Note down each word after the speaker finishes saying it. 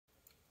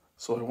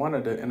So I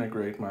wanted to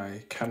integrate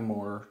my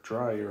Kenmore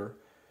dryer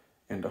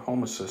into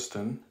Home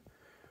Assistant,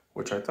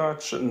 which I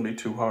thought shouldn't be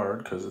too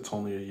hard because it's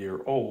only a year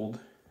old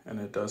and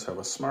it does have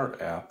a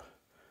smart app.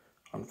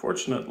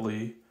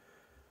 Unfortunately,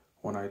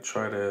 when I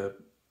try to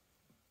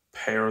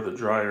pair the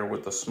dryer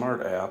with the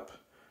smart app,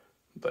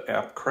 the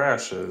app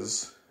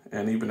crashes,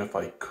 and even if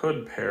I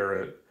could pair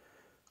it,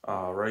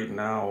 right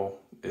now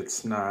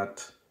it's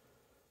not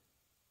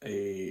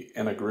a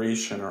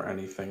integration or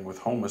anything with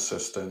Home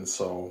Assistant,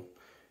 so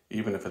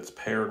even if it's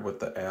paired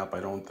with the app, I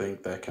don't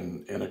think that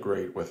can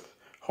integrate with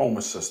Home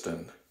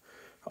Assistant.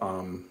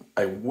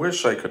 I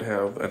wish I could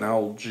have an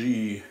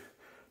LG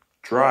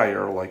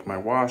dryer like my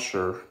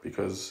washer,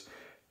 because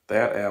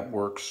that app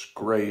works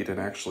great, and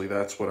actually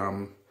that's what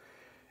I'm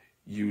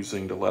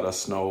using to let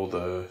us know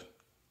the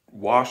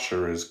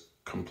washer is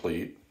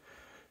complete.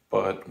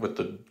 But with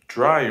the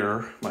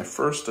dryer, my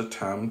first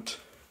attempt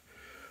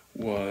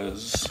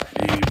was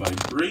a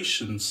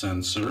vibration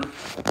sensor,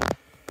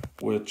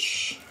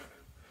 which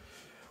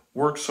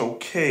works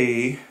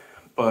okay,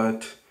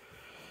 but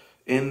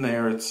in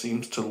there it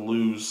seems to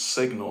lose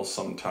signal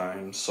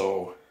sometimes,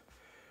 so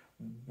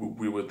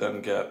we would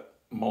then get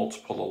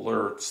multiple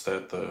alerts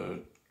that the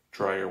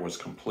dryer was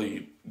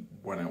complete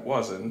when it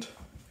wasn't.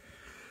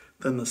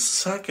 Then the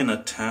second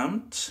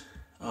attempt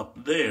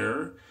up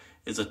there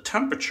is a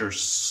temperature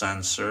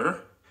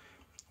sensor,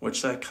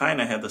 which that kind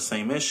of had the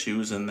same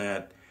issues in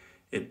that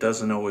it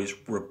doesn't always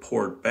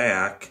report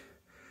back,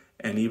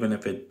 and even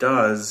if it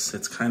does,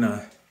 it's kind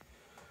of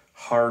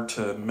hard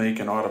to make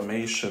an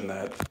automation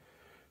that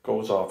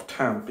goes off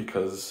temp,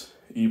 because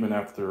even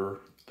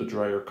after the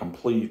dryer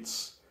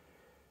completes,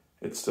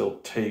 it still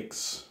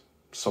takes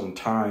some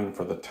time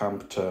for the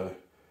temp to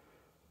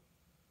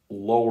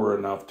lower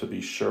enough to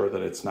be sure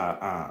that it's not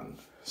on.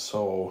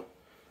 So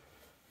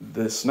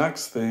this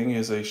next thing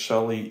is a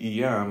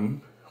Shelly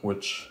EM,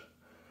 which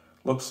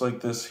looks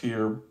like this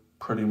here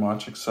pretty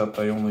much, except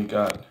I only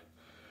got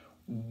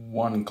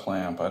one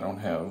clamp. I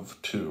don't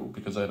have two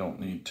because I don't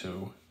need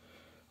to.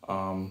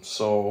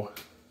 So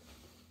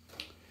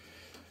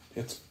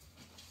it's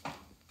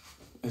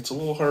a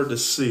little hard to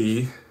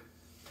see,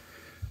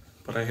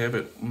 but I have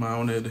it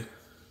mounted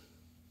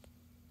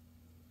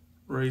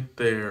right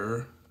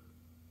there.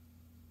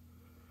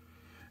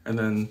 And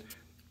then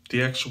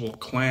the actual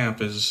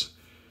clamp is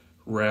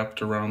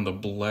wrapped around the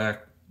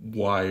black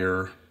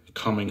wire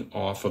coming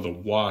off of the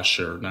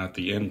washer, not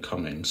the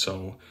incoming,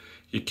 so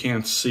you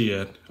can't see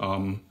it.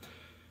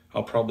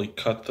 I'll probably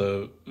cut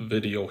the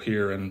video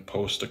here and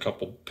post a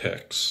couple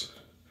pics.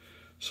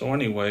 So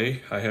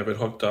anyway, I have it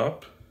hooked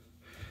up,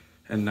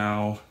 and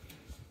now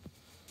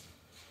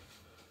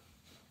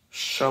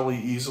Shelly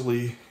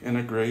easily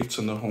integrates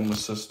in the Home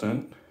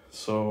Assistant,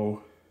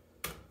 so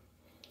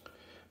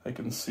I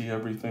can see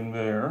everything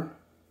there.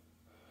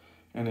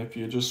 And if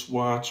you just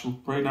watch,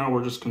 right now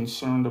we're just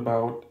concerned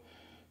about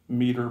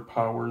meter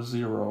power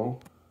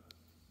 0.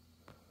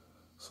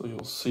 So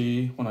you'll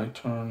see when I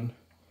turn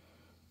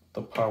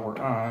the power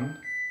on,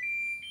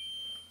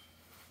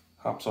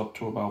 hops up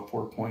to about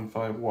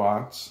 4.5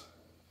 watts.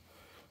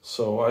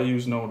 So I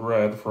use Node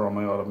Red for all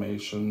my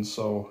automation,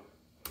 so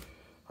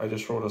I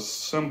just wrote a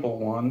simple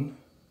one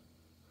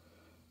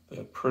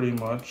that pretty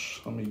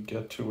much, let me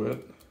get to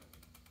it.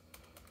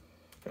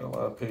 Got a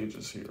lot of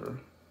pages here.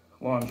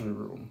 Laundry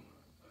room.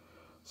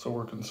 So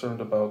we're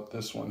concerned about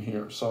this one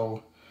here.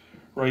 So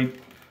right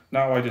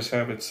now I just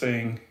have it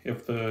saying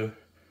if the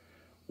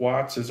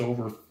watts is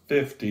over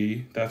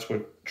 50, that's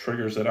what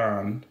triggers it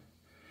on,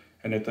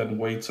 and it then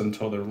waits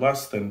until they're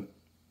less than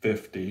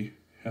 50,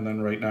 and then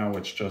right now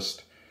it's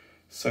just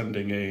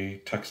sending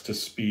a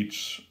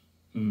text-to-speech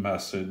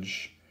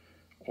message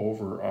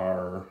over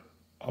our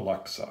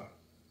Alexa.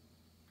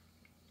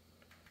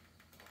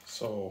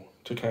 So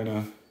to kind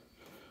of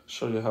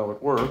show you how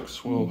it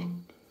works, we'll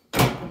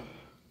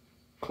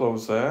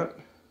close that,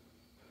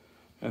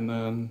 and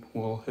then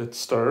we'll hit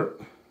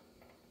start.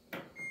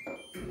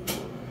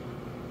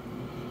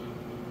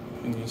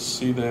 And you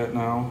see that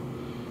now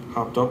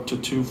hopped up to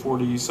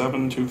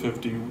 247,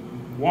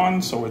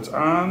 251, so it's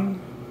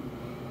on.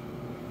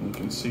 You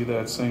can see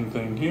that same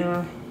thing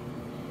here,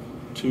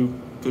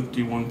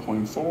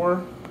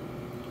 251.4.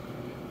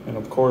 And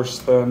of course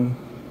then,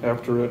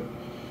 after it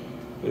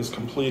is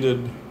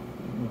completed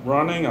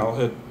running, I'll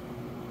hit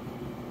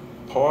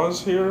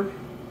pause here.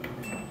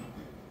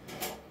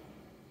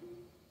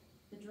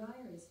 The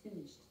dryer is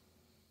finished.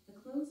 The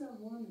clothes are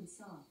warm and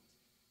soft.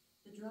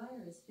 The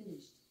dryer is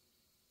finished.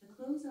 The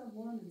clothes are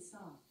warm and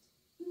soft.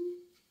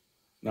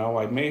 Now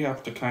I may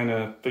have to kind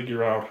of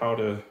figure out how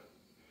to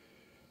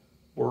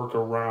work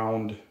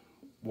around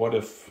what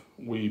if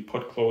we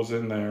put clothes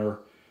in there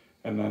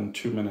and then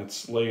 2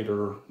 minutes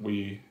later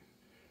we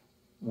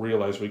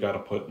realize we got to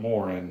put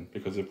more in,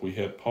 because if we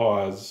hit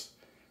pause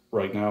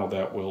right now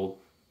that will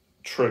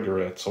trigger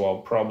it. So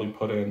I'll probably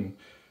put in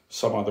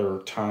some other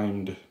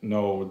timed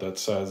node that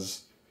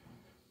says,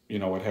 you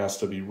know, it has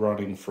to be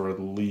running for at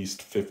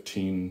least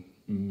 15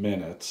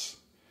 minutes.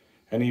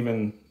 And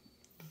even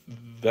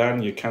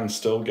then you can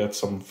still get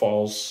some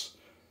false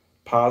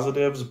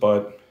positives,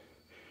 but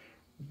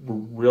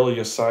really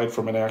aside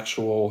from an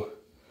actual,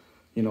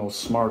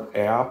 smart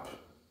app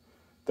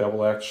that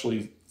will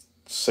actually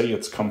say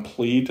it's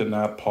complete and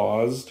not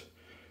paused,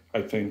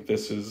 I think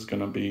this is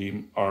going to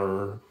be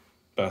our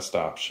best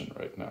option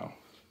right now.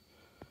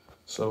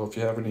 So if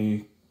you have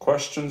any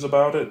questions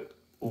about it,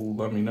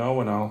 let me know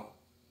and I'll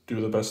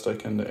do the best I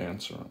can to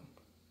answer them.